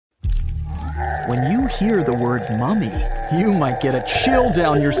When you hear the word mummy, you might get a chill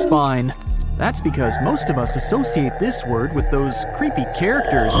down your spine. That's because most of us associate this word with those creepy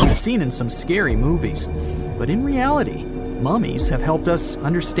characters we've seen in some scary movies. But in reality, mummies have helped us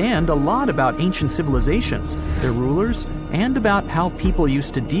understand a lot about ancient civilizations, their rulers, and about how people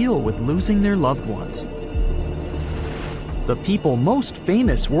used to deal with losing their loved ones. The people most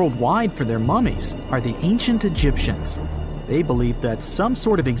famous worldwide for their mummies are the ancient Egyptians. They believed that some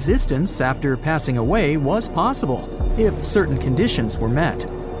sort of existence after passing away was possible, if certain conditions were met.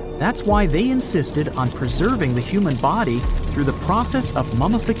 That's why they insisted on preserving the human body through the process of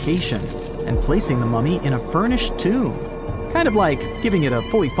mummification and placing the mummy in a furnished tomb, kind of like giving it a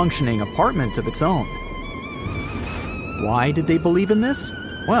fully functioning apartment of its own. Why did they believe in this?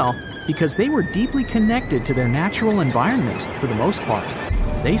 Well, because they were deeply connected to their natural environment for the most part.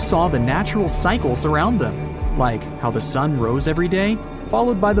 They saw the natural cycles around them, like how the sun rose every day,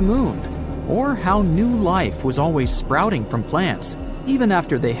 followed by the moon, or how new life was always sprouting from plants, even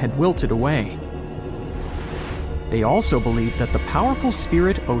after they had wilted away. They also believed that the powerful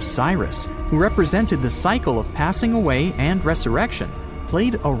spirit Osiris, who represented the cycle of passing away and resurrection,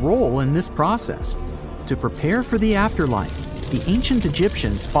 played a role in this process. To prepare for the afterlife, the ancient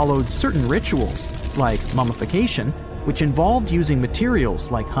Egyptians followed certain rituals, like mummification, which involved using materials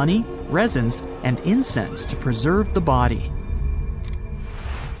like honey, resins, and incense to preserve the body.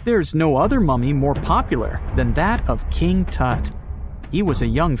 There's no other mummy more popular than that of King Tut. He was a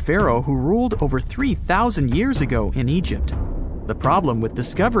young pharaoh who ruled over 3,000 years ago in Egypt. The problem with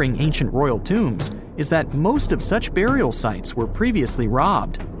discovering ancient royal tombs is that most of such burial sites were previously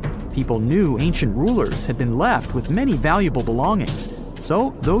robbed. People knew ancient rulers had been left with many valuable belongings,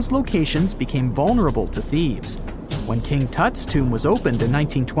 so those locations became vulnerable to thieves. When King Tut's tomb was opened in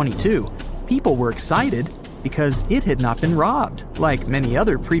 1922, people were excited because it had not been robbed, like many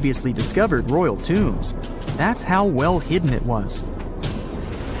other previously discovered royal tombs. That's how well hidden it was.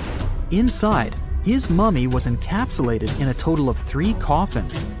 Inside, his mummy was encapsulated in a total of 3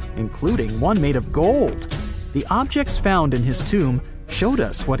 coffins, including one made of gold. The objects found in his tomb showed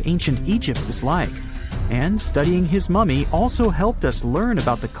us what ancient Egypt was like, and studying his mummy also helped us learn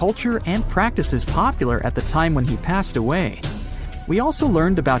about the culture and practices popular at the time when he passed away. We also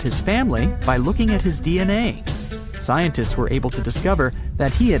learned about his family by looking at his DNA. Scientists were able to discover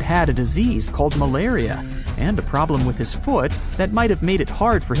that he had had a disease called malaria and a problem with his foot that might have made it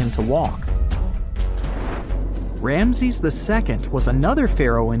hard for him to walk. Ramses II was another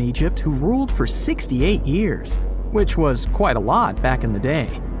pharaoh in Egypt who ruled for 68 years, which was quite a lot back in the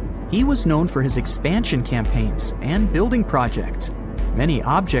day. He was known for his expansion campaigns and building projects. Many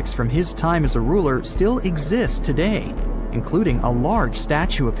objects from his time as a ruler still exist today, including a large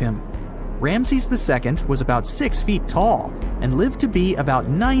statue of him. Ramses II was about 6 feet tall and lived to be about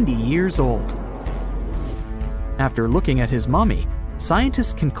 90 years old. After looking at his mummy,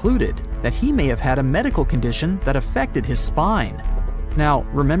 scientists concluded that he may have had a medical condition that affected his spine. Now,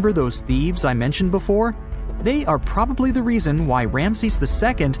 remember those thieves I mentioned before? They are probably the reason why Ramses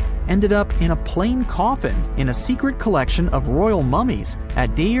II ended up in a plain coffin in a secret collection of royal mummies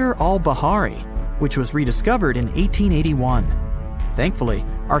at Deir al-Bahari, which was rediscovered in 1881. Thankfully,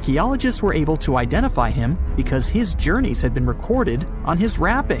 archaeologists were able to identify him because his journeys had been recorded on his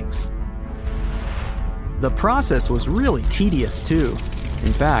wrappings. The process was really tedious too.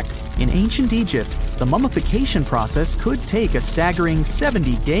 In fact, in ancient Egypt, the mummification process could take a staggering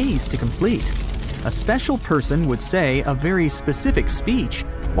 70 days to complete. A special person would say a very specific speech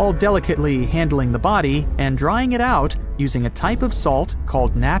while delicately handling the body and drying it out using a type of salt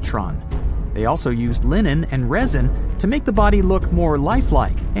called natron. They also used linen and resin to make the body look more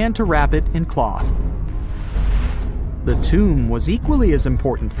lifelike and to wrap it in cloth. The tomb was equally as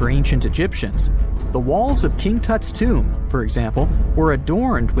important for ancient Egyptians. The walls of King Tut's tomb, for example, were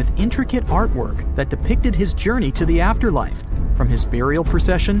adorned with intricate artwork that depicted his journey to the afterlife, from his burial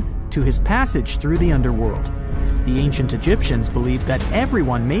procession to his passage through the underworld. The ancient Egyptians believed that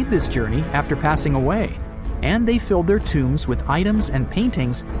everyone made this journey after passing away, and they filled their tombs with items and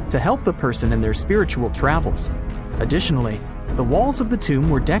paintings to help the person in their spiritual travels. Additionally, the walls of the tomb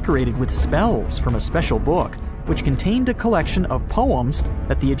were decorated with spells from a special book, which contained a collection of poems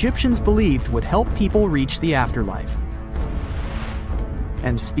that the Egyptians believed would help people reach the afterlife.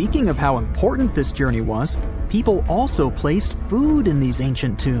 And speaking of how important this journey was, people also placed food in these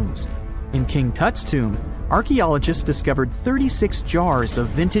ancient tombs. In King Tut's tomb, archaeologists discovered 36 jars of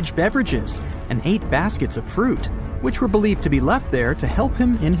vintage beverages and 8 baskets of fruit, which were believed to be left there to help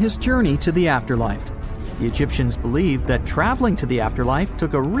him in his journey to the afterlife. The Egyptians believed that traveling to the afterlife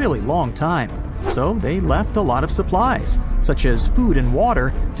took a really long time, so they left a lot of supplies, such as food and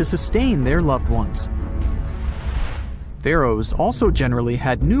water, to sustain their loved ones. Pharaohs also generally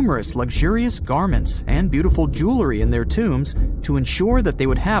had numerous luxurious garments and beautiful jewelry in their tombs to ensure that they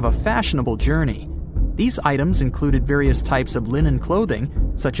would have a fashionable journey. These items included various types of linen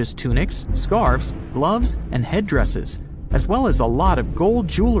clothing, such as tunics, scarves, gloves, and headdresses, as well as a lot of gold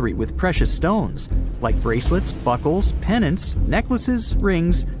jewelry with precious stones, like bracelets, buckles, pendants, necklaces,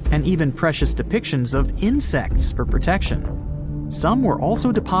 rings, and even precious depictions of insects for protection. Some were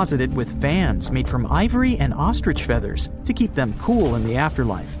also deposited with fans made from ivory and ostrich feathers to keep them cool in the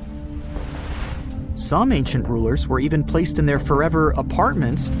afterlife. Some ancient rulers were even placed in their forever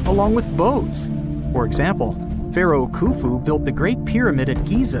apartments along with boats. For example, Pharaoh Khufu built the Great Pyramid at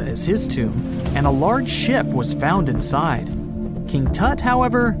Giza as his tomb, and a large ship was found inside. King Tut,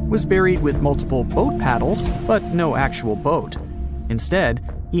 however, was buried with multiple boat paddles, but no actual boat. Instead,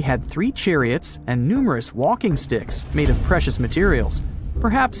 he had 3 chariots and numerous walking sticks made of precious materials,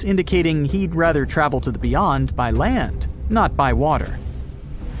 perhaps indicating he'd rather travel to the beyond by land, not by water.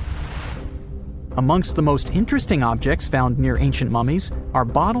 Amongst the most interesting objects found near ancient mummies are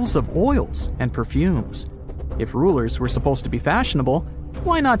bottles of oils and perfumes. If rulers were supposed to be fashionable,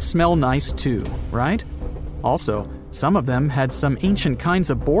 why not smell nice too, right? Also, some of them had some ancient kinds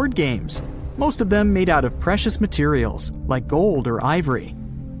of board games, most of them made out of precious materials like gold or ivory.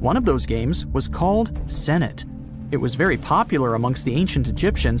 One of those games was called Senet. It was very popular amongst the ancient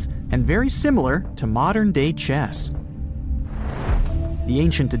Egyptians and very similar to modern-day chess. The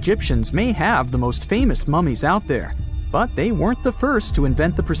ancient Egyptians may have the most famous mummies out there, but they weren't the first to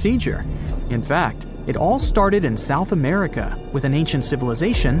invent the procedure. In fact, it all started in South America with an ancient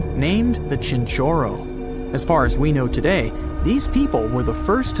civilization named the Chinchorro. As far as we know today, these people were the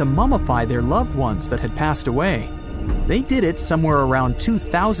first to mummify their loved ones that had passed away. They did it somewhere around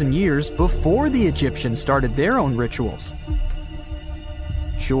 2,000 years before the Egyptians started their own rituals.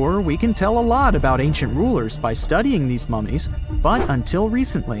 Sure, we can tell a lot about ancient rulers by studying these mummies, but until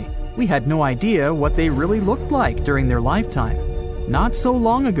recently, we had no idea what they really looked like during their lifetime. Not so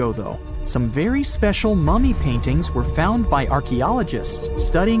long ago, though, some very special mummy paintings were found by archaeologists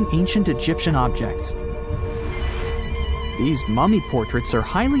studying ancient Egyptian objects. These mummy portraits are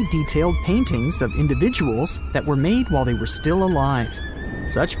highly detailed paintings of individuals that were made while they were still alive.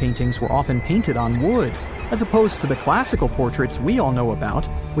 Such paintings were often painted on wood, as opposed to the classical portraits we all know about,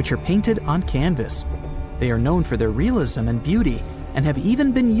 which are painted on canvas. They are known for their realism and beauty, and have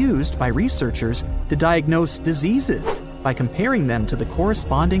even been used by researchers to diagnose diseases by comparing them to the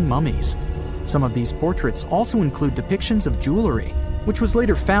corresponding mummies. Some of these portraits also include depictions of jewelry, which was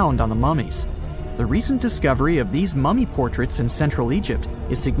later found on the mummies. The recent discovery of these mummy portraits in Central Egypt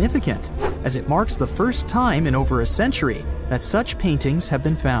is significant, as it marks the first time in over a century that such paintings have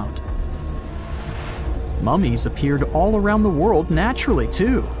been found. Mummies appeared all around the world naturally,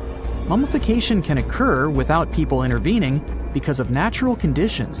 too. Mummification can occur without people intervening because of natural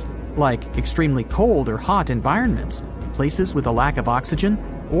conditions, like extremely cold or hot environments, places with a lack of oxygen,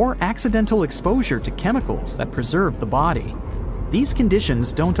 or accidental exposure to chemicals that preserve the body. These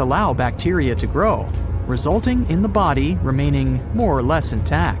conditions don't allow bacteria to grow, resulting in the body remaining more or less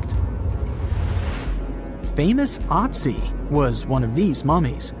intact. Famous Otzi was one of these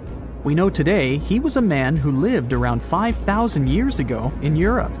mummies. We know today he was a man who lived around 5,000 years ago in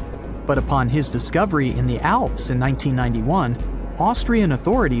Europe. But upon his discovery in the Alps in 1991, Austrian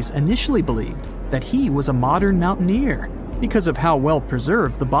authorities initially believed that he was a modern mountaineer because of how well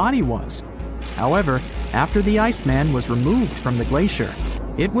preserved the body was. However, after the Iceman was removed from the glacier,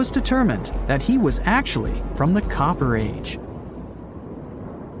 it was determined that he was actually from the Copper Age.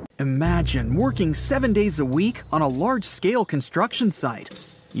 Imagine working 7 days a week on a large-scale construction site.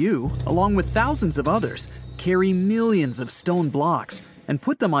 You, along with thousands of others, carry millions of stone blocks and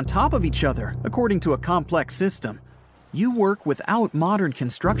put them on top of each other according to a complex system. You work without modern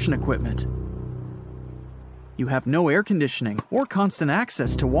construction equipment. You have no air conditioning or constant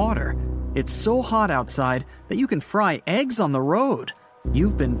access to water. It's so hot outside that you can fry eggs on the road.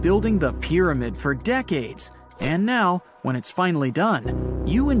 You've been building the pyramid for decades, and now, when it's finally done,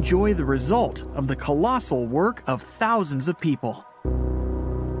 you enjoy the result of the colossal work of thousands of people.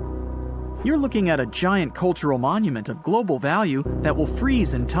 You're looking at a giant cultural monument of global value that will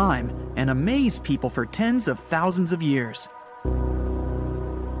freeze in time and amaze people for tens of thousands of years.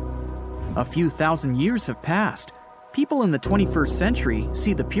 A few thousand years have passed. People in the 21st century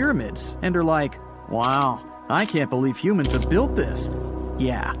see the pyramids and are like, wow, I can't believe humans have built this.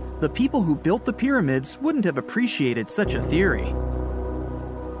 Yeah, the people who built the pyramids wouldn't have appreciated such a theory.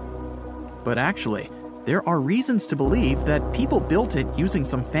 But actually, There are reasons to believe that people built it using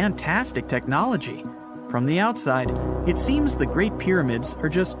some fantastic technology. From the outside, it seems the Great Pyramids are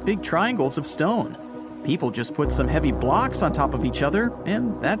just big triangles of stone. People just put some heavy blocks on top of each other,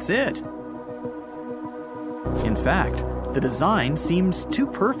 and that's it. In fact, the design seems too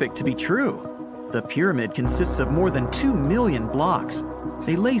perfect to be true. The pyramid consists of more than 2 million blocks.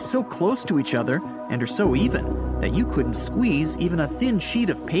 They lay so close to each other and are so even that you couldn't squeeze even a thin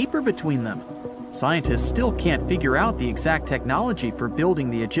sheet of paper between them. Scientists still can't figure out the exact technology for building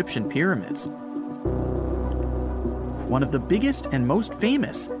the Egyptian pyramids. One of the biggest and most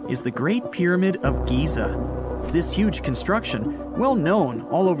famous is the Great Pyramid of Giza. This huge construction, well known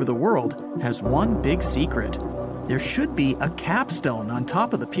all over the world, has one big secret. There should be a capstone on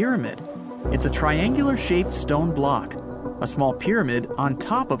top of the pyramid. It's a triangular-shaped stone block, a small pyramid on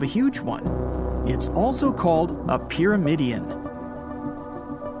top of a huge one. It's also called a pyramidion.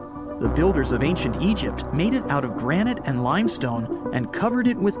 The builders of ancient Egypt made it out of granite and limestone and covered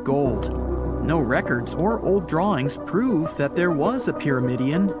it with gold. No records or old drawings prove that there was a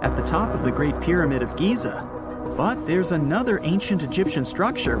pyramidion at the top of the Great Pyramid of Giza. But there's another ancient Egyptian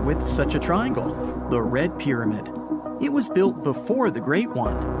structure with such a triangle, the Red Pyramid. It was built before the Great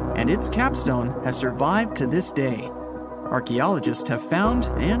One, and its capstone has survived to this day. Archaeologists have found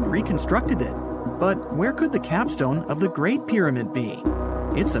and reconstructed it. But where could the capstone of the Great Pyramid be?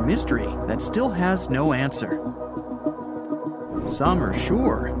 It's a mystery that still has no answer. Some are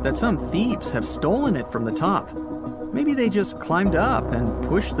sure that some thieves have stolen it from the top. Maybe they just climbed up and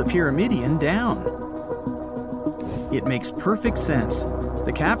pushed the pyramidion down. It makes perfect sense.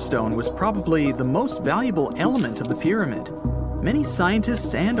 The capstone was probably the most valuable element of the pyramid. Many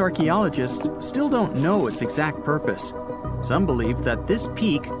scientists and archaeologists still don't know its exact purpose. Some believe that this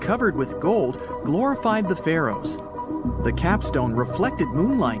peak covered with gold glorified the pharaohs. The capstone reflected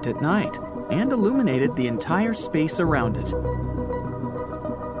moonlight at night and illuminated the entire space around it.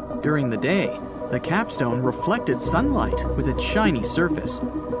 During the day, the capstone reflected sunlight with its shiny surface.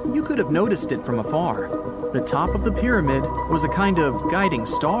 You could have noticed it from afar. The top of the pyramid was a kind of guiding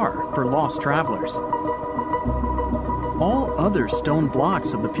star for lost travelers. All other stone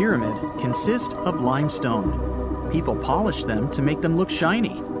blocks of the pyramid consist of limestone. People polished them to make them look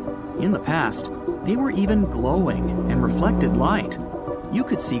shiny. In the past, they were even glowing and reflected light. You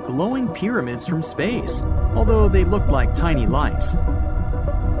could see glowing pyramids from space, although they looked like tiny lights.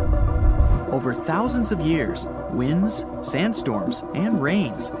 Over thousands of years, winds, sandstorms, and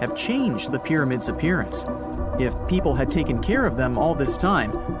rains have changed the pyramid's appearance. If people had taken care of them all this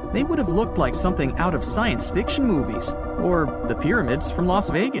time, they would have looked like something out of science fiction movies, or the pyramids from Las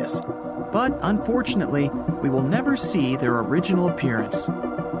Vegas. But unfortunately, we will never see their original appearance.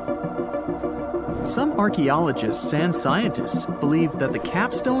 Some archaeologists and scientists believe that the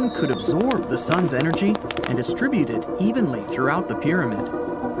capstone could absorb the sun's energy and distribute it evenly throughout the pyramid.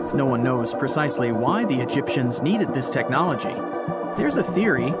 No one knows precisely why the Egyptians needed this technology. There's a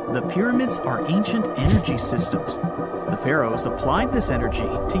theory the pyramids are ancient energy systems. The pharaohs applied this energy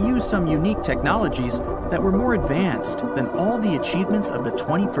to use some unique technologies that were more advanced than all the achievements of the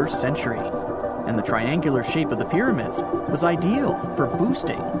 21st century. And the triangular shape of the pyramids was ideal for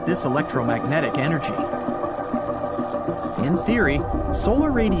boosting this electromagnetic energy. In theory,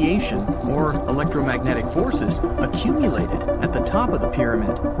 solar radiation, or electromagnetic forces, accumulated at the top of the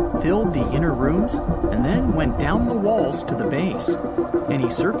pyramid, filled the inner rooms, and then went down the walls to the base. Any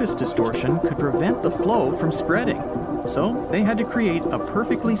surface distortion could prevent the flow from spreading, so they had to create a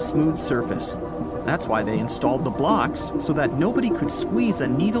perfectly smooth surface. That's why they installed the blocks so that nobody could squeeze a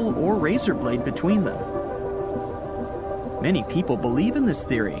needle or razor blade between them. Many people believe in this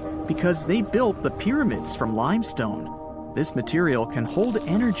theory because they built the pyramids from limestone. This material can hold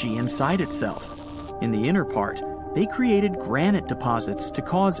energy inside itself. In the inner part, they created granite deposits to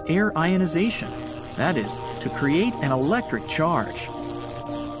cause air ionization, that is, to create an electric charge.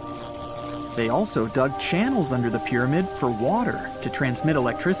 They also dug channels under the pyramid for water to transmit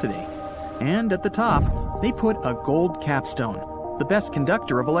electricity. And at the top, they put a gold capstone, the best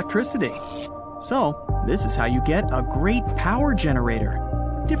conductor of electricity. So, this is how you get a great power generator.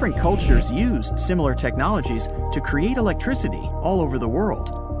 Different cultures used similar technologies to create electricity all over the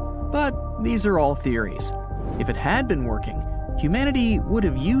world. But these are all theories. If it had been working, humanity would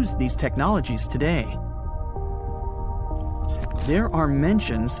have used these technologies today. There are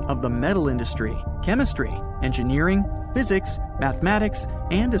mentions of the metal industry, chemistry, engineering, physics, mathematics,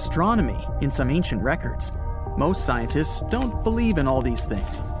 and astronomy in some ancient records. Most scientists don't believe in all these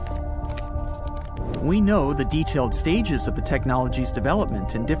things. We know the detailed stages of the technology's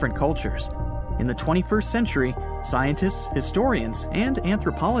development in different cultures. In the 21st century, scientists, historians, and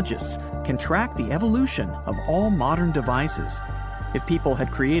anthropologists can track the evolution of all modern devices. If people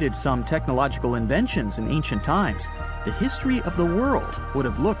had created some technological inventions in ancient times, the history of the world would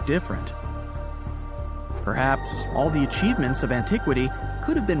have looked different. Perhaps all the achievements of antiquity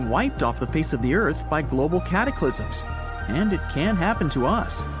could have been wiped off the face of the earth by global cataclysms. And it can happen to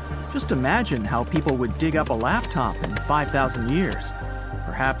us. Just imagine how people would dig up a laptop in 5,000 years.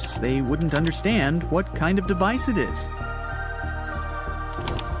 Perhaps they wouldn't understand what kind of device it is.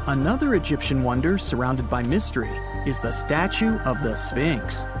 Another Egyptian wonder surrounded by mystery is the statue of the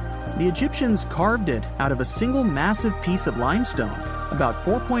Sphinx. The Egyptians carved it out of a single massive piece of limestone about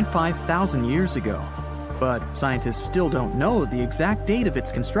 4.5 thousand years ago. But scientists still don't know the exact date of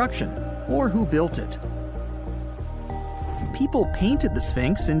its construction or who built it. People painted the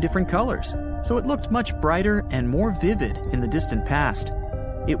Sphinx in different colors, so it looked much brighter and more vivid in the distant past.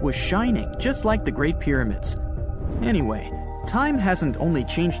 It was shining just like the Great Pyramids. Anyway, time hasn't only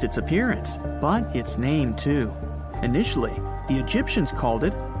changed its appearance, but its name too. Initially, the Egyptians called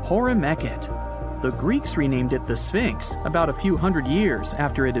it Hora-Mekhet. The Greeks renamed it the Sphinx about a few hundred years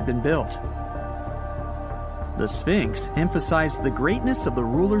after it had been built. The Sphinx emphasized the greatness of the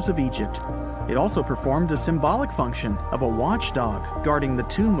rulers of Egypt. It also performed a symbolic function of a watchdog guarding the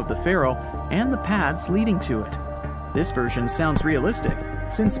tomb of the pharaoh and the paths leading to it. This version sounds realistic,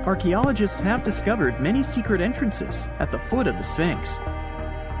 since archaeologists have discovered many secret entrances at the foot of the Sphinx.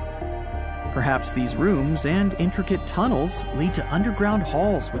 Perhaps these rooms and intricate tunnels lead to underground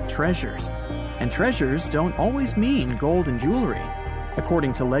halls with treasures. And treasures don't always mean gold and jewelry.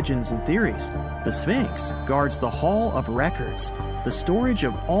 According to legends and theories, the Sphinx guards the Hall of Records, the storage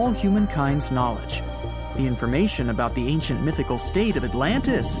of all humankind's knowledge. The information about the ancient mythical state of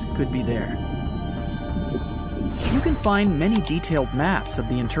Atlantis could be there. You can find many detailed maps of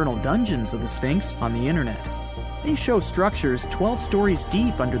the internal dungeons of the Sphinx on the internet. They show structures 12 stories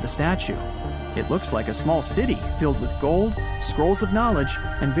deep under the statue. It looks like a small city filled with gold, scrolls of knowledge,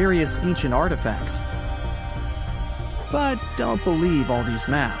 and various ancient artifacts. But don't believe all these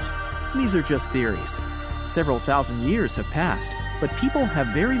maps. These are just theories. Several thousand years have passed, but people have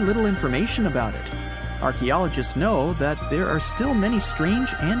very little information about it. Archaeologists know that there are still many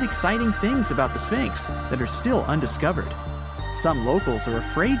strange and exciting things about the Sphinx that are still undiscovered. Some locals are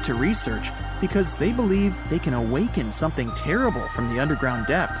afraid to research because they believe they can awaken something terrible from the underground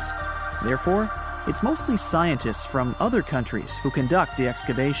depths. Therefore, it's mostly scientists from other countries who conduct the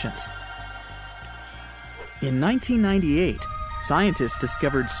excavations. In 1998, scientists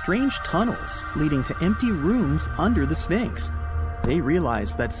discovered strange tunnels leading to empty rooms under the Sphinx. They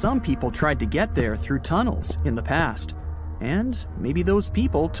realized that some people tried to get there through tunnels in the past, and maybe those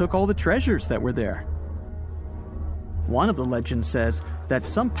people took all the treasures that were there. One of the legends says that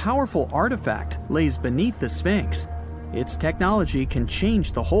some powerful artifact lays beneath the Sphinx. Its technology can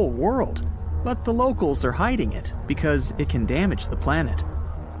change the whole world, but the locals are hiding it because it can damage the planet.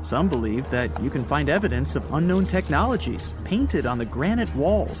 Some believe that you can find evidence of unknown technologies painted on the granite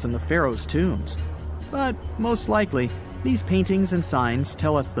walls in the pharaoh's tombs. But most likely, these paintings and signs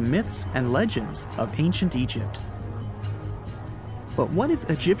tell us the myths and legends of ancient Egypt. But what if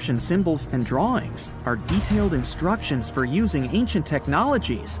Egyptian symbols and drawings are detailed instructions for using ancient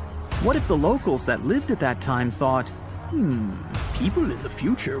technologies? What if the locals that lived at that time thought, people in the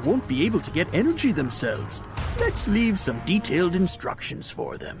future won't be able to get energy themselves. Let's leave some detailed instructions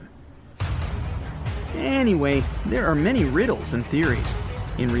for them. Anyway, there are many riddles and theories.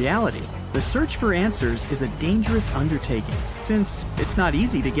 In reality, the search for answers is a dangerous undertaking, since it's not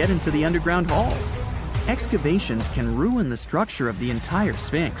easy to get into the underground halls. Excavations can ruin the structure of the entire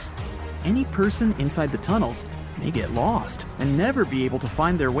Sphinx. Any person inside the tunnels may get lost and never be able to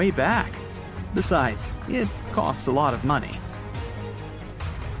find their way back. Besides, it costs a lot of money.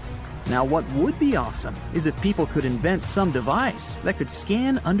 Now, what would be awesome is if people could invent some device that could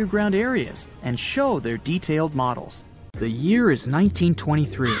scan underground areas and show their detailed models. The year is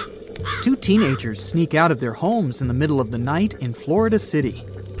 1923. Two teenagers sneak out of their homes in the middle of the night in Florida City.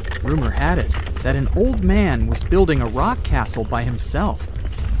 Rumor had it that an old man was building a rock castle by himself.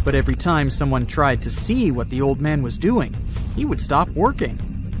 But every time someone tried to see what the old man was doing, he would stop working.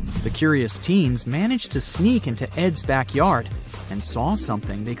 The curious teens managed to sneak into Ed's backyard and saw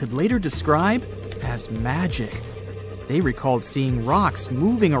something they could later describe as magic. They recalled seeing rocks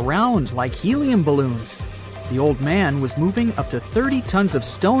moving around like helium balloons. The old man was moving up to 30 tons of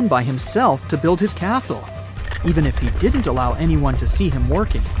stone by himself to build his castle. Even if he didn't allow anyone to see him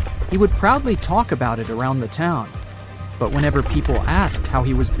working, he would proudly talk about it around the town. But whenever people asked how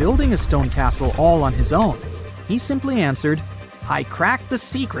he was building a stone castle all on his own, he simply answered, I cracked the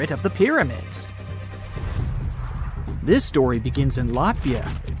secret of the pyramids. This story begins in Latvia,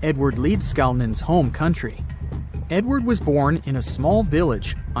 Edward Leedskalnin's home country. Edward was born in a small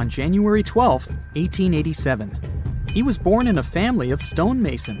village on January 12, 1887. He was born in a family of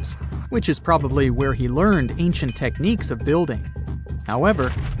stonemasons, which is probably where he learned ancient techniques of building.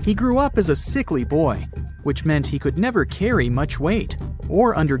 However, he grew up as a sickly boy, which meant he could never carry much weight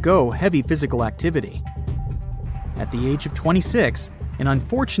or undergo heavy physical activity. At the age of 26, an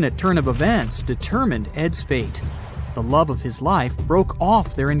unfortunate turn of events determined Ed's fate. The love of his life broke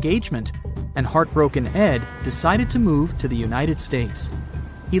off their engagement, and heartbroken Ed decided to move to the United States.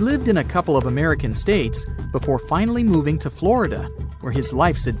 He lived in a couple of American states before finally moving to Florida, where his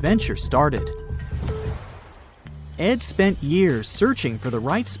life's adventure started. Ed spent years searching for the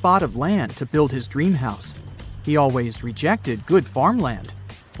right spot of land to build his dream house. He always rejected good farmland.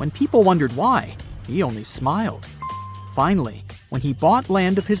 When people wondered why, he only smiled. Finally, when he bought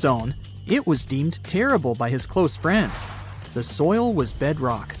land of his own, it was deemed terrible by his close friends. The soil was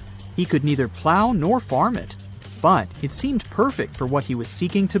bedrock. He could neither plow nor farm it, but it seemed perfect for what he was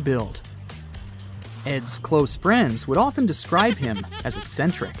seeking to build. Ed's close friends would often describe him as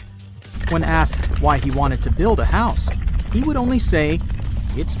eccentric. When asked why he wanted to build a house, he would only say,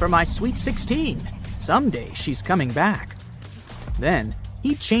 "It's for my sweet 16. Someday she's coming back." Then,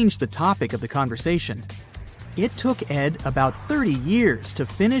 he changed the topic of the conversation. It took Ed about 30 years to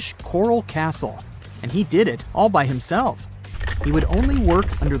finish Coral Castle, and he did it all by himself. He would only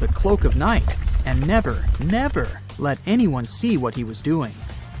work under the cloak of night and never let anyone see what he was doing.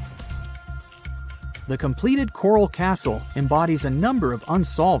 The completed Coral Castle embodies a number of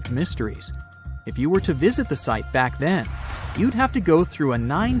unsolved mysteries. If you were to visit the site back then, you'd have to go through a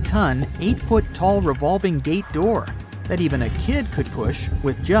 9-ton, 8-foot-tall revolving gate door that even a kid could push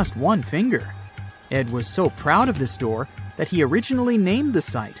with just one finger. Ed was so proud of this door that he originally named the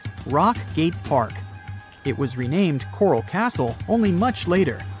site Rock Gate Park. It was renamed Coral Castle only much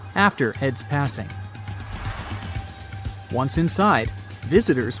later, after Ed's passing. Once inside,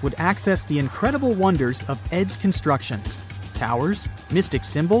 visitors would access the incredible wonders of Ed's constructions: towers, mystic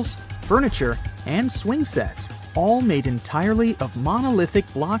symbols, furniture, and swing sets, all made entirely of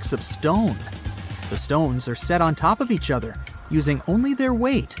monolithic blocks of stone. The stones are set on top of each other, using only their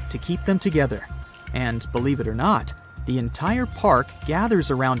weight to keep them together. And believe it or not, the entire park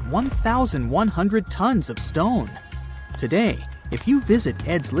gathers around 1,100 tons of stone. Today, if you visit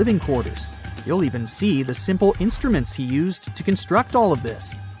Ed's living quarters, you'll even see the simple instruments he used to construct all of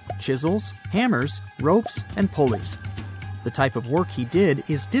this: chisels, hammers, ropes, and pulleys. The type of work he did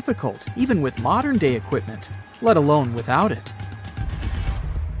is difficult even with modern-day equipment, let alone without it.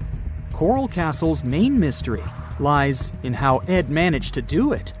 Coral Castle's main mystery lies in how Ed managed to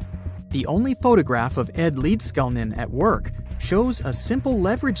do it. The only photograph of Ed Leedskalnin at work shows a simple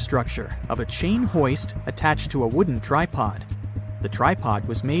leverage structure of a chain hoist attached to a wooden tripod. The tripod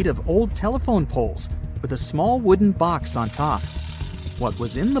was made of old telephone poles with a small wooden box on top. What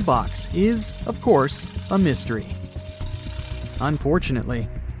was in the box is, of course, a mystery. Unfortunately,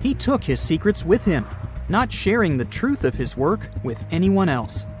 he took his secrets with him, not sharing the truth of his work with anyone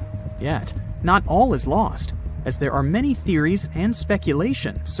else. Yet, not all is lost, as there are many theories and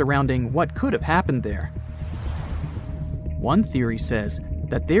speculation surrounding what could have happened there. One theory says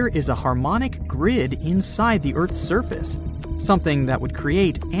that there is a harmonic grid inside the Earth's surface, something that would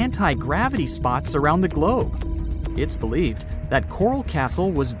create anti-gravity spots around the globe. It's believed that Coral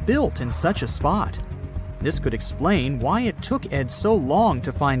Castle was built in such a spot. This could explain why it took Ed so long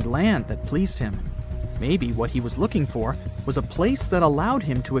to find land that pleased him. Maybe what he was looking for was a place that allowed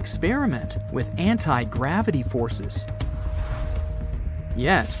him to experiment with anti-gravity forces.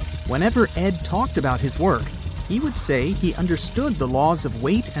 Yet, whenever Ed talked about his work, he would say he understood the laws of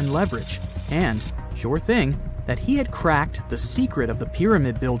weight and leverage, and, sure thing, that he had cracked the secret of the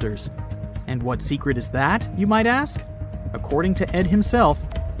pyramid builders. And what secret is that, you might ask? According to Ed himself,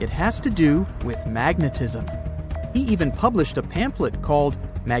 it has to do with magnetism. He even published a pamphlet called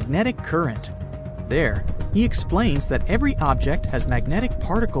Magnetic Current. There, he explains that every object has magnetic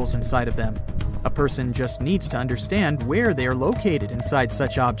particles inside of them. A person just needs to understand where they are located inside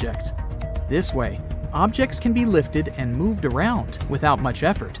such objects. This way, objects can be lifted and moved around without much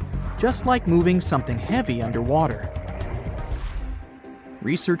effort, just like moving something heavy underwater.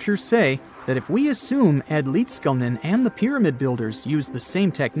 Researchers say that if we assume Ed Leedskalnin and the pyramid builders used the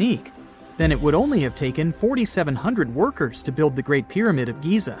same technique, then it would only have taken 4,700 workers to build the Great Pyramid of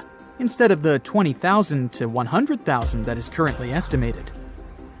Giza, instead of the 20,000 to 100,000 that is currently estimated.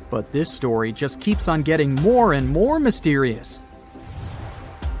 But this story just keeps on getting more and more mysterious.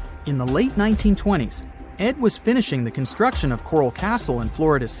 In the late 1920s, Ed was finishing the construction of Coral Castle in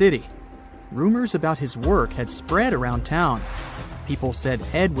Florida City. Rumors about his work had spread around town. People said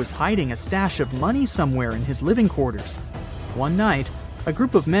Ed was hiding a stash of money somewhere in his living quarters. One night, a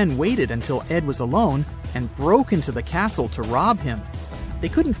group of men waited until Ed was alone and broke into the castle to rob him. They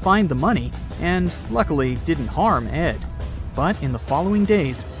couldn't find the money and, luckily, didn't harm Ed. But in the following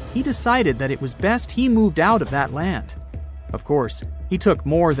days, he decided that it was best he moved out of that land. Of course, he took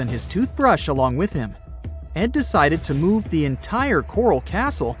more than his toothbrush along with him. Ed decided to move the entire Coral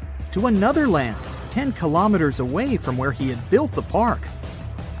Castle to another land 10 kilometers away from where he had built the park.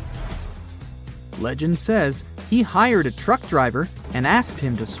 Legend says he hired a truck driver and asked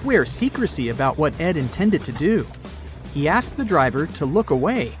him to swear secrecy about what Ed intended to do. He asked the driver to look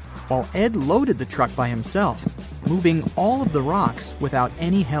away while Ed loaded the truck by himself, moving all of the rocks without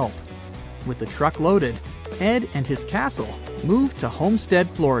any help. With the truck loaded, Ed and his castle moved to Homestead,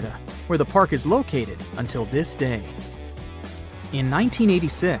 Florida, where the park is located until this day. In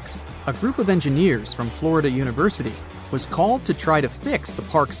 1986, a group of engineers from Florida University was called to try to fix the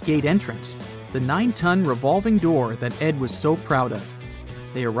park's gate entrance, the 9-ton revolving door that Ed was so proud of.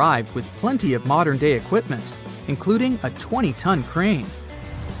 They arrived with plenty of modern-day equipment, including a 20-ton crane.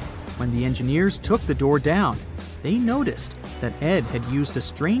 When the engineers took the door down, they noticed that Ed had used a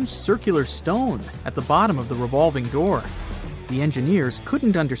strange circular stone at the bottom of the revolving door. The engineers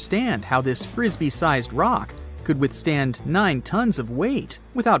couldn't understand how this frisbee-sized rock could withstand 9 tons of weight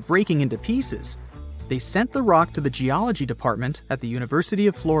without breaking into pieces. They sent the rock to the geology department at the University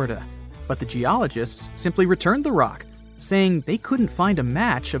of Florida, but the geologists simply returned the rock, saying they couldn't find a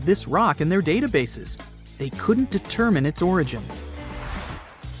match of this rock in their databases. They couldn't determine its origin.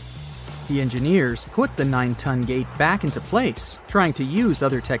 The engineers put the 9-ton gate back into place, trying to use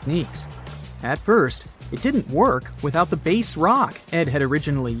other techniques. At first, it didn't work without the base rock Ed had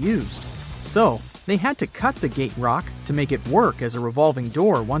originally used. So, they had to cut the gate rock to make it work as a revolving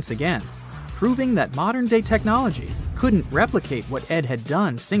door once again, proving that modern-day technology couldn't replicate what Ed had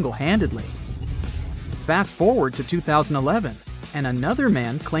done single-handedly. Fast forward to 2011, and another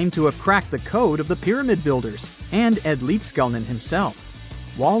man claimed to have cracked the code of the pyramid builders and Ed Leedskalnin himself.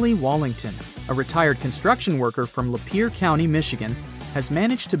 Wally Wallington, a retired construction worker from Lapeer County, Michigan, has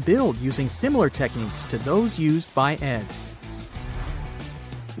managed to build using similar techniques to those used by Ed.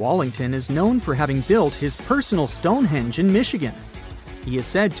 Wallington is known for having built his personal Stonehenge in Michigan. He is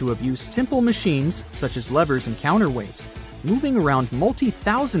said to have used simple machines, such as levers and counterweights, moving around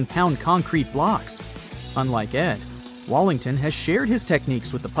multi-thousand-pound concrete blocks. Unlike Ed, Wallington has shared his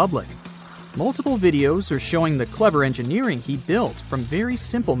techniques with the public. Multiple videos are showing the clever engineering he built from very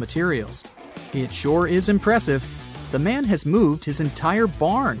simple materials. It sure is impressive. The man has moved his entire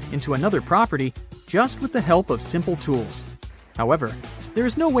barn into another property just with the help of simple tools. However, there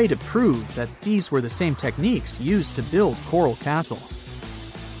is no way to prove that these were the same techniques used to build Coral Castle.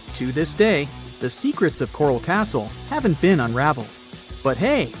 To this day, the secrets of Coral Castle haven't been unraveled. But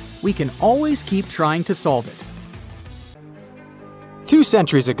hey, we can always keep trying to solve it. 2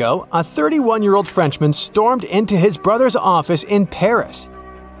 centuries ago, a 31-year-old Frenchman stormed into his brother's office in Paris.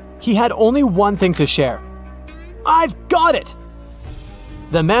 He had only one thing to share. "I've got it!"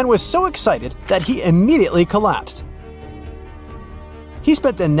 The man was so excited that he immediately collapsed. He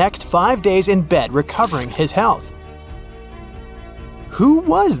spent the next 5 days in bed recovering his health. Who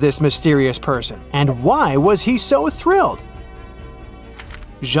was this mysterious person, and why was he so thrilled?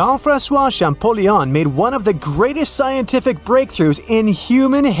 Jean-François Champollion made one of the greatest scientific breakthroughs in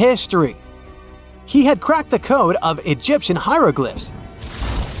human history. He had cracked the code of Egyptian hieroglyphs.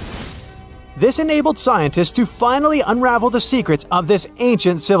 This enabled scientists to finally unravel the secrets of this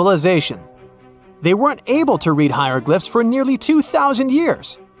ancient civilization. They weren't able to read hieroglyphs for nearly 2,000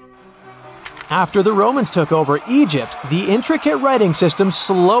 years. After the Romans took over Egypt, the intricate writing system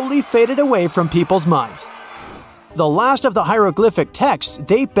slowly faded away from people's minds. The last of the hieroglyphic texts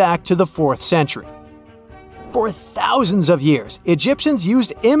date back to the 4th century. For thousands of years, Egyptians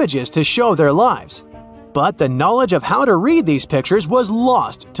used images to show their lives. But the knowledge of how to read these pictures was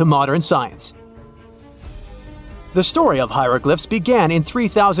lost to modern science. The story of hieroglyphs began in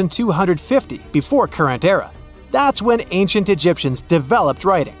 3250 before current era. That's when ancient Egyptians developed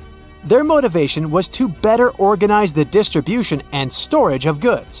writing. Their motivation was to better organize the distribution and storage of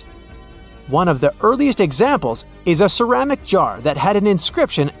goods. One of the earliest examples is a ceramic jar that had an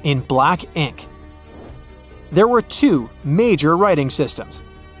inscription in black ink. There were 2 major writing systems.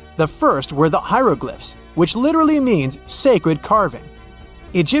 The first were the hieroglyphs, which literally means sacred carving.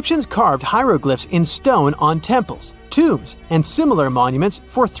 Egyptians carved hieroglyphs in stone on temples, tombs, and similar monuments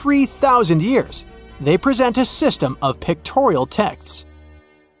for 3,000 years. They present a system of pictorial texts.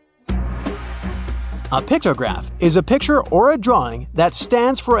 A pictograph is a picture or a drawing that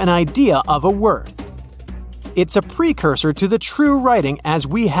stands for an idea of a word. It's a precursor to the true writing as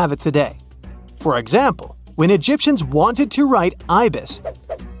we have it today. For example, when Egyptians wanted to write ibis,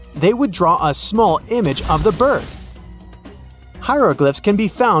 they would draw a small image of the bird. Hieroglyphs can be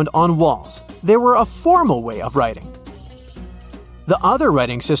found on walls. They were a formal way of writing. The other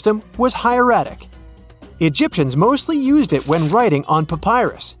writing system was hieratic. Egyptians mostly used it when writing on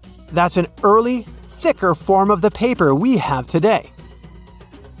papyrus. That's an early, thicker form of the paper we have today.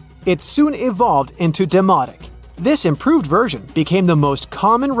 It soon evolved into demotic. This improved version became the most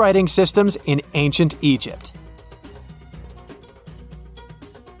common writing systems in ancient Egypt.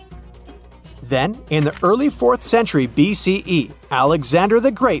 Then, in the early 4th century BCE, Alexander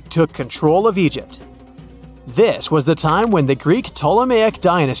the Great took control of Egypt. This was the time when the Greek Ptolemaic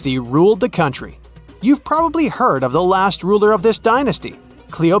dynasty ruled the country. You've probably heard of the last ruler of this dynasty,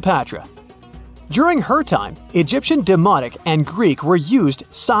 Cleopatra. During her time, Egyptian Demotic and Greek were used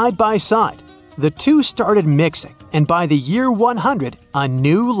side by side. The two started mixing, and by the year 100, a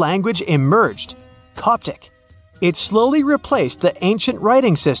new language emerged, Coptic. It slowly replaced the ancient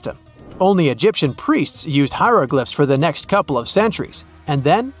writing system. Only Egyptian priests used hieroglyphs for the next couple of centuries, and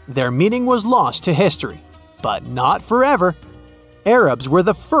then their meaning was lost to history. But not forever. Arabs were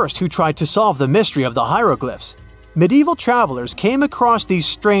the first who tried to solve the mystery of the hieroglyphs. Medieval travelers came across these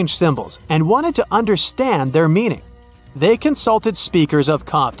strange symbols and wanted to understand their meaning. They consulted speakers of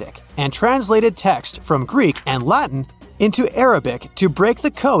Coptic and translated text from Greek and Latin into Arabic to break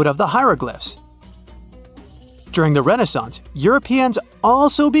the code of the hieroglyphs. During the Renaissance, Europeans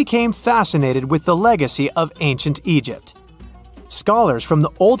also became fascinated with the legacy of ancient Egypt. Scholars from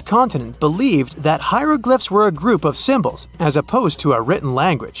the Old Continent believed that hieroglyphs were a group of symbols as opposed to a written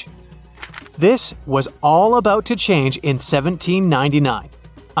language. This was all about to change in 1799.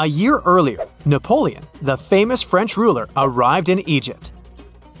 A year earlier, Napoleon, the famous French ruler, arrived in Egypt.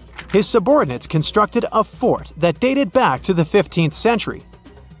 His subordinates constructed a fort that dated back to the 15th century.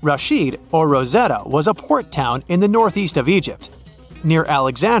 Rashid, or Rosetta, was a port town in the northeast of Egypt, near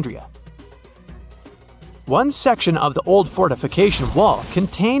Alexandria. One section of the old fortification wall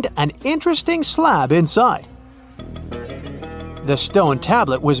contained an interesting slab inside. The stone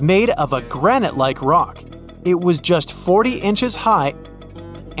tablet was made of a granite-like rock. It was just 40 inches high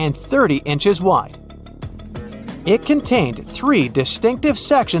and 30 inches wide. It contained 3 distinctive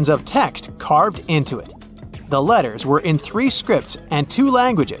sections of text carved into it. The letters were in 3 scripts and 2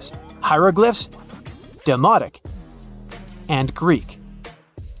 languages: hieroglyphs, Demotic, and Greek.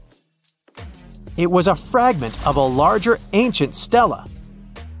 It was a fragment of a larger ancient stela.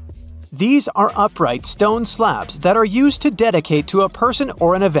 These are upright stone slabs that are used to dedicate to a person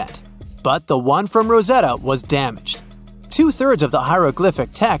or an event, but the one from Rosetta was damaged. 2/3 of the hieroglyphic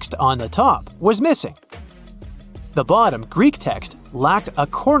text on the top was missing. The bottom Greek text lacked a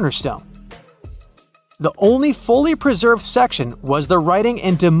cornerstone. The only fully preserved section was the writing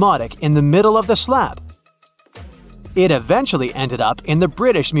in Demotic in the middle of the slab. It eventually ended up in the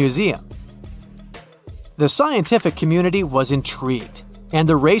British Museum. The scientific community was intrigued, and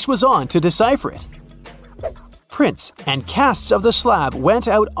the race was on to decipher it. Prints and casts of the slab went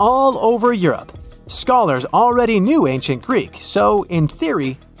out all over Europe. Scholars already knew ancient Greek, so in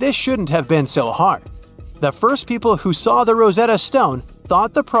theory, this shouldn't have been so hard. The first people who saw the Rosetta Stone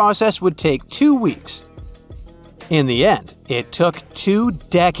thought the process would take 2 weeks. In the end, it took 2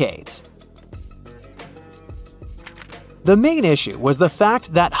 decades. The main issue was the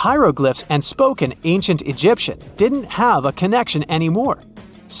fact that hieroglyphs and spoken ancient Egyptian didn't have a connection anymore.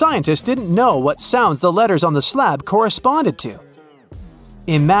 Scientists didn't know what sounds the letters on the slab corresponded to.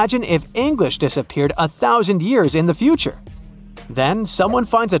 Imagine if English disappeared 1,000 years in the future. Then someone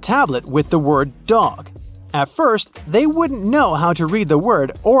finds a tablet with the word dog. At first, they wouldn't know how to read the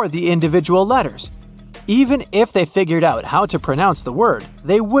word or the individual letters. Even if they figured out how to pronounce the word,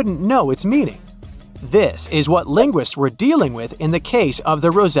 they wouldn't know its meaning. This is what linguists were dealing with in the case of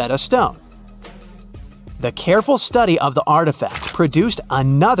the Rosetta Stone. The careful study of the artifact produced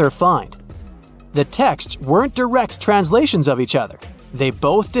another find. The texts weren't direct translations of each other. They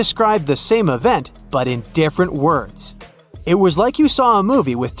both described the same event, but in different words. It was like you saw a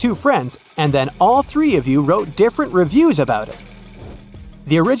movie with 2 friends, and then all 3 of you wrote different reviews about it.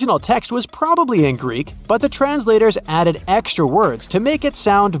 The original text was probably in Greek, but the translators added extra words to make it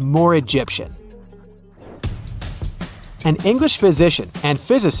sound more Egyptian. An English physician and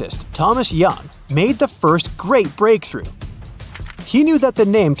physicist, Thomas Young, made the first great breakthrough. He knew that the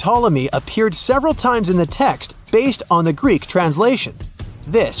name Ptolemy appeared several times in the text based on the Greek translation.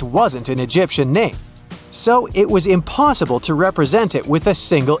 This wasn't an Egyptian name, so it was impossible to represent it with a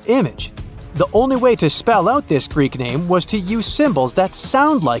single image. The only way to spell out this Greek name was to use symbols that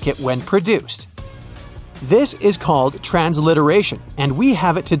sound like it when produced. This is called transliteration, and we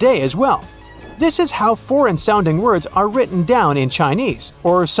have it today as well. This is how foreign-sounding words are written down in Chinese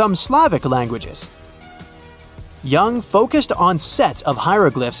or some Slavic languages. Young focused on sets of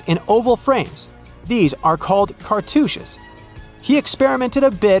hieroglyphs in oval frames. These are called cartouches. He experimented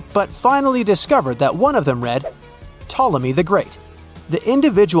a bit but finally discovered that one of them read, Ptolemy the Great. The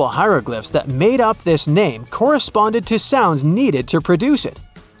individual hieroglyphs that made up this name corresponded to sounds needed to produce it.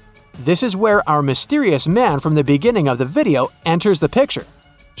 This is where our mysterious man from the beginning of the video enters the picture.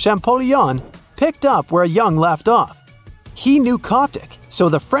 Champollion picked up where Young left off. He knew Coptic, so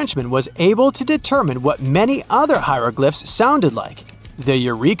the Frenchman was able to determine what many other hieroglyphs sounded like. The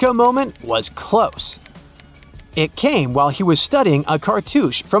eureka moment was close. It came while he was studying a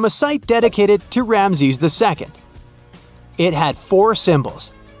cartouche from a site dedicated to Ramses II. It had 4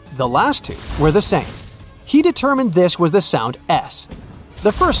 symbols. The last 2 were the same. He determined this was the sound S.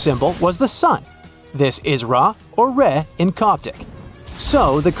 The first symbol was the sun. This is Ra or Re in Coptic.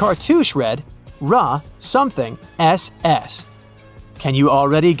 So the cartouche read Ra something SS. Can you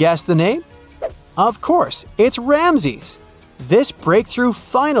already guess the name? Of course, it's Ramses. This breakthrough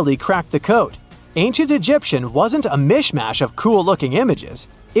finally cracked the code. Ancient Egyptian wasn't a mishmash of cool-looking images.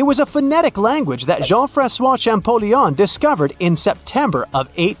 It was a phonetic language that Jean-François Champollion discovered in September of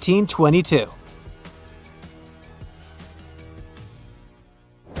 1822.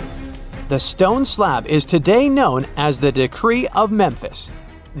 The stone slab is today known as the Decree of Memphis.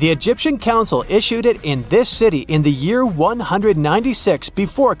 The Egyptian Council issued it in this city in the year 196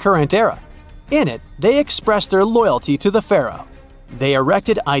 before current era. In it, they expressed their loyalty to the pharaoh. They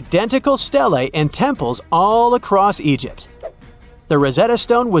erected identical stelae in temples all across Egypt. The Rosetta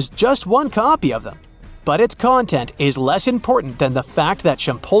Stone was just one copy of them, but its content is less important than the fact that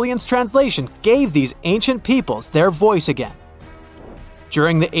Champollion's translation gave these ancient peoples their voice again.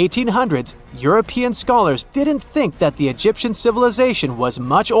 During the 1800s, European scholars didn't think that the Egyptian civilization was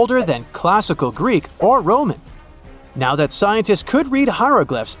much older than classical Greek or Roman. Now that scientists could read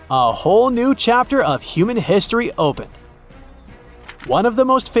hieroglyphs, a whole new chapter of human history opened. One of the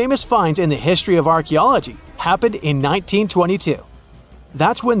most famous finds in the history of archaeology happened in 1922.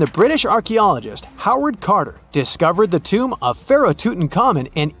 That's when the British archaeologist Howard Carter discovered the tomb of Pharaoh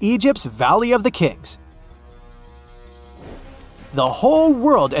Tutankhamun in Egypt's Valley of the Kings. The whole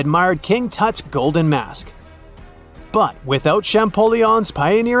world admired King Tut's golden mask. But without Champollion's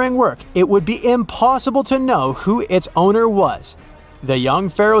pioneering work, it would be impossible to know who its owner was. The young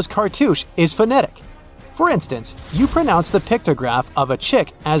pharaoh's cartouche is phonetic. For instance, you pronounce the pictograph of a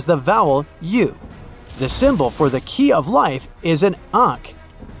chick as the vowel U. The symbol for the key of life is an ankh,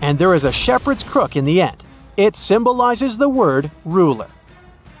 and there is a shepherd's crook in the end. It symbolizes the word ruler.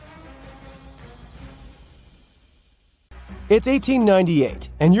 It's 1898,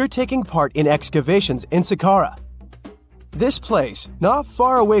 and you're taking part in excavations in Saqqara. This place, not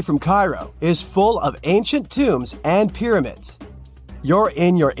far away from Cairo, is full of ancient tombs and pyramids. You're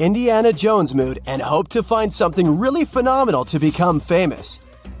in your Indiana Jones mood and hope to find something really phenomenal to become famous.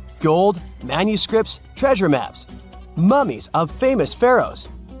 Gold, manuscripts, treasure maps, mummies of famous pharaohs.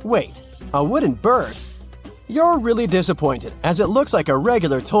 Wait, a wooden bird? You're really disappointed as it looks like a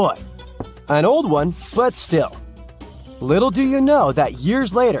regular toy. An old one, but still. Little do you know that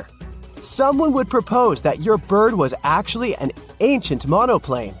years later, someone would propose that your bird was actually an ancient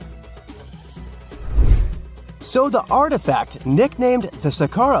monoplane. So the artifact, nicknamed the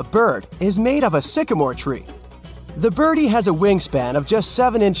Saqqara bird, is made of a sycamore tree. The birdie has a wingspan of just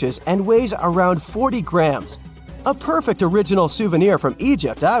 7 inches and weighs around 40 grams. A perfect original souvenir from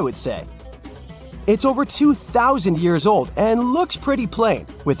Egypt, I would say. It's over 2,000 years old and looks pretty plain,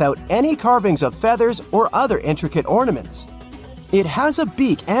 without any carvings of feathers or other intricate ornaments. It has a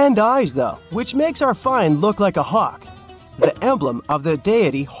beak and eyes though, which makes our find look like a hawk, the emblem of the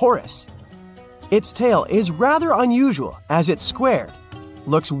deity Horus. Its tail is rather unusual as it's squared,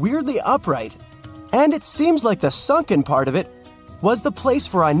 looks weirdly upright, and it seems like the sunken part of it was the place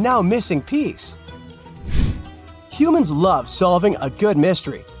for a now missing piece. Humans love solving a good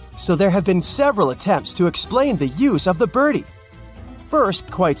mystery, so there have been several attempts to explain the use of the birdie. First,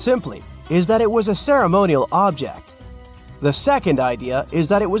 quite simply, is that it was a ceremonial object. The second idea is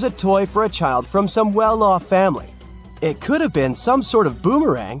that it was a toy for a child from some well-off family. It could have been some sort of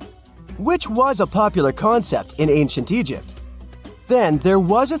boomerang, which was a popular concept in ancient Egypt. Then there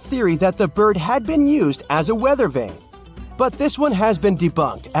was a theory that the bird had been used as a weather vane. But this one has been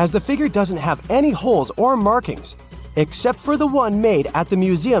debunked as the figure doesn't have any holes or markings, except for the one made at the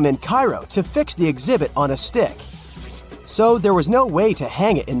museum in Cairo to fix the exhibit on a stick. So there was no way to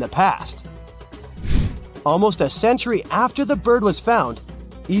hang it in the past. Almost a century after the bird was found,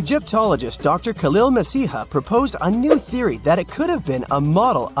 Egyptologist Dr. Khalil Masiha proposed a new theory that it could have been a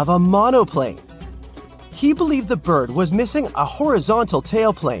model of a monoplane. He believed the bird was missing a horizontal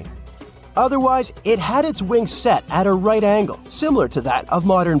tailplane. Otherwise, it had its wings set at a right angle, similar to that of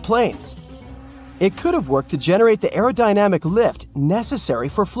modern planes. It could have worked to generate the aerodynamic lift necessary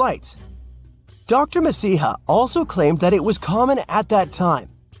for flights. Dr. Masiha also claimed that it was common at that time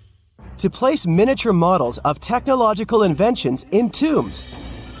to place miniature models of technological inventions in tombs.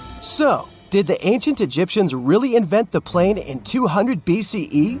 So, did the ancient Egyptians really invent the plane in 200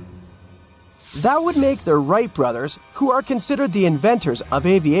 BCE? That would make the Wright brothers, who are considered the inventors of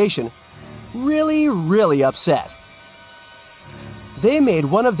aviation, really upset. They made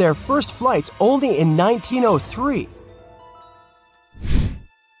one of their first flights only in 1903.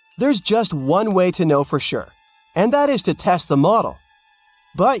 There's just one way to know for sure, and that is to test the model.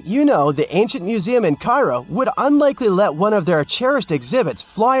 But you know, the ancient museum in Cairo would unlikely let one of their cherished exhibits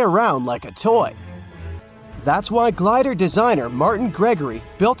fly around like a toy. That's why glider designer Martin Gregory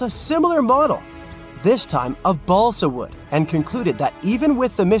built a similar model, this time of balsa wood, and concluded that even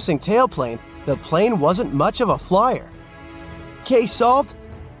with the missing tailplane, the plane wasn't much of a flyer. Case solved?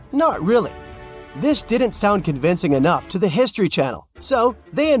 Not really. This didn't sound convincing enough to the History Channel, so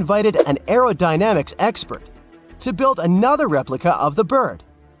they invited an aerodynamics expert to build another replica of the bird.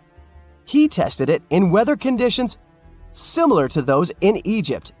 He tested it in weather conditions similar to those in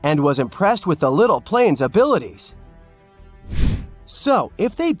Egypt and was impressed with the little plane's abilities. So,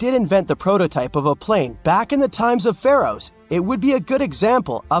 if they did invent the prototype of a plane back in the times of pharaohs, it would be a good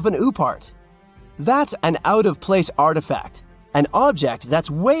example of an oopart. That's an out-of-place artifact, an object that's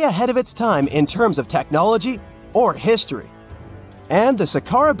way ahead of its time in terms of technology or history. And the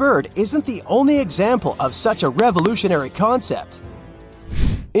Saqqara bird isn't the only example of such a revolutionary concept.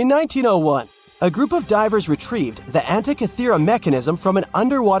 In 1901, a group of divers retrieved the Antikythera mechanism from an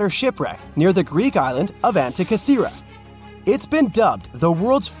underwater shipwreck near the Greek island of Antikythera. It's been dubbed the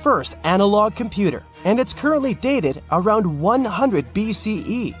world's first analog computer, and it's currently dated around 100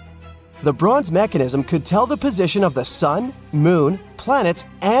 BCE. The bronze mechanism could tell the position of the sun, moon, planets,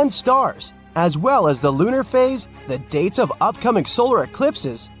 and stars, as well as the lunar phase, the dates of upcoming solar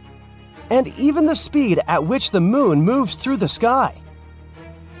eclipses, and even the speed at which the moon moves through the sky.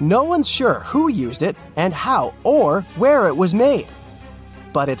 No one's sure who used it and how or where it was made,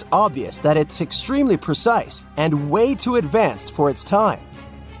 but it's obvious that it's extremely precise and way too advanced for its time.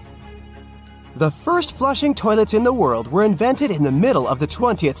 The first flushing toilets in the world were invented in the middle of the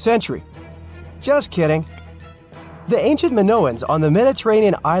 20th century. Just kidding. The ancient Minoans on the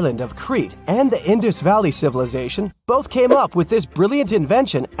Mediterranean island of Crete and the Indus Valley civilization both came up with this brilliant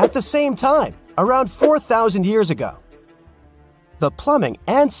invention at the same time, around 4,000 years ago. The plumbing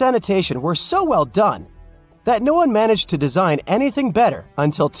and sanitation were so well done that no one managed to design anything better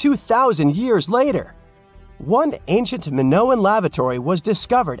until 2,000 years later. One ancient Minoan lavatory was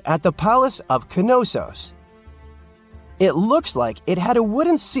discovered at the Palace of Knossos. It looks like it had a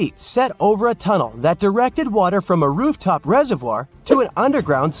wooden seat set over a tunnel that directed water from a rooftop reservoir to an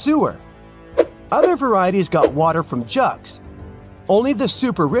underground sewer. Other varieties got water from jugs. Only the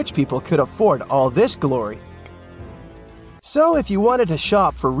super rich people could afford all this glory. So if you wanted to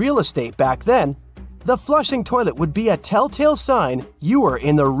shop for real estate back then, the flushing toilet would be a telltale sign you were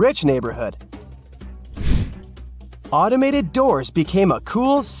in the rich neighborhood. Automated doors became a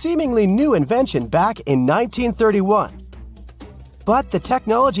cool, seemingly new invention back in 1931. But the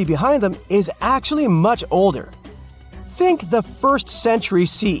technology behind them is actually much older. Think the 1st century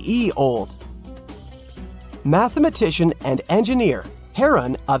CE old. Mathematician and engineer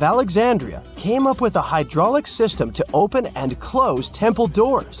Heron of Alexandria came up with a hydraulic system to open and close temple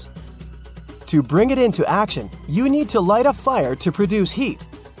doors. To bring it into action, you need to light a fire to produce heat.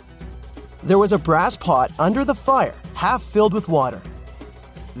 There was a brass pot under the fire, half filled with water.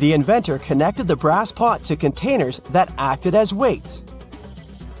 The inventor connected the brass pot to containers that acted as weights.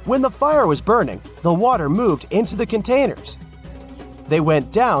 When the fire was burning, the water moved into the containers. They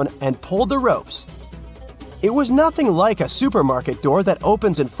went down and pulled the ropes. It was nothing like a supermarket door that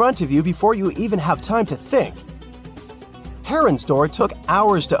opens in front of you before you even have time to think. Heron's door took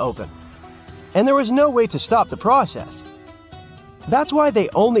hours to open, and there was no way to stop the process. That's why they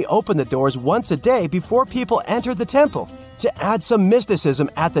only opened the doors once a day before people entered the temple, to add some mysticism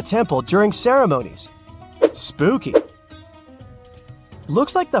at the temple during ceremonies. Spooky.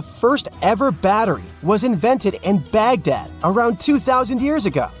 Looks like the first ever battery was invented in Baghdad around 2,000 years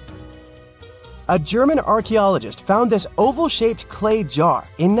ago. A German archaeologist found this oval-shaped clay jar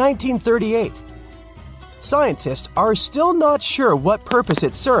in 1938. Scientists are still not sure what purpose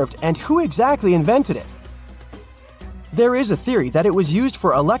it served and who exactly invented it, There is a theory that it was used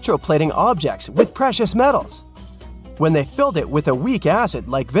for electroplating objects with precious metals. When they filled it with a weak acid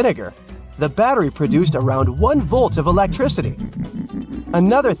like vinegar, the battery produced around 1 volt of electricity.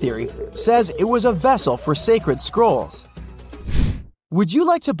 Another theory says it was a vessel for sacred scrolls. Would you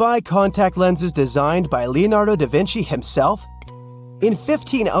like to buy contact lenses designed by Leonardo da Vinci himself? In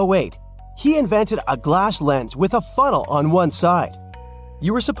 1508, he invented a glass lens with a funnel on one side.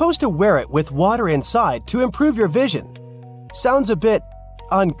 You were supposed to wear it with water inside to improve your vision. Sounds a bit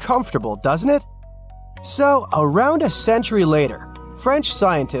uncomfortable, doesn't it? So, around a century later, French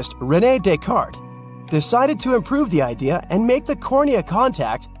scientist René Descartes decided to improve the idea and make the cornea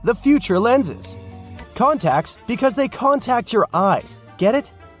contact the future lenses. Contacts because they contact your eyes, get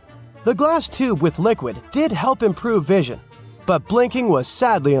it? The glass tube with liquid did help improve vision, but blinking was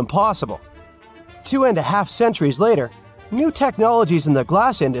sadly impossible. 2.5 centuries later, new technologies in the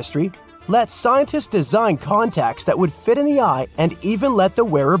glass industry let scientists design contacts that would fit in the eye and even let the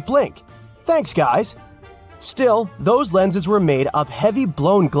wearer blink. Thanks, guys! Still, those lenses were made of heavy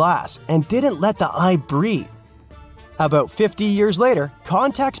blown glass and didn't let the eye breathe. About 50 years later,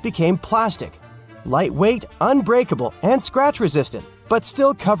 contacts became plastic, lightweight, unbreakable, and scratch-resistant, but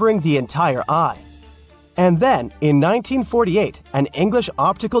still covering the entire eye. And then, in 1948, an English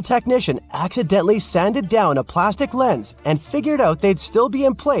optical technician accidentally sanded down a plastic lens and figured out they'd still be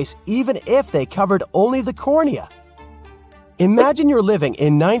in place even if they covered only the cornea. Imagine you're living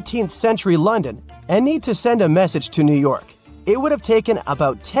in 19th century London and need to send a message to New York. It would have taken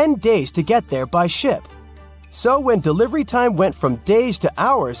about 10 days to get there by ship. So when delivery time went from days to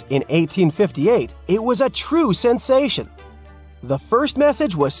hours in 1858, it was a true sensation. The first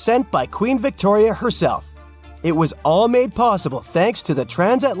message was sent by Queen Victoria herself. It was all made possible thanks to the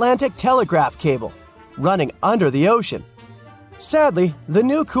transatlantic telegraph cable, running under the ocean. Sadly, the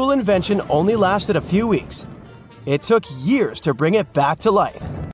new cool invention only lasted a few weeks. It took years to bring it back to life.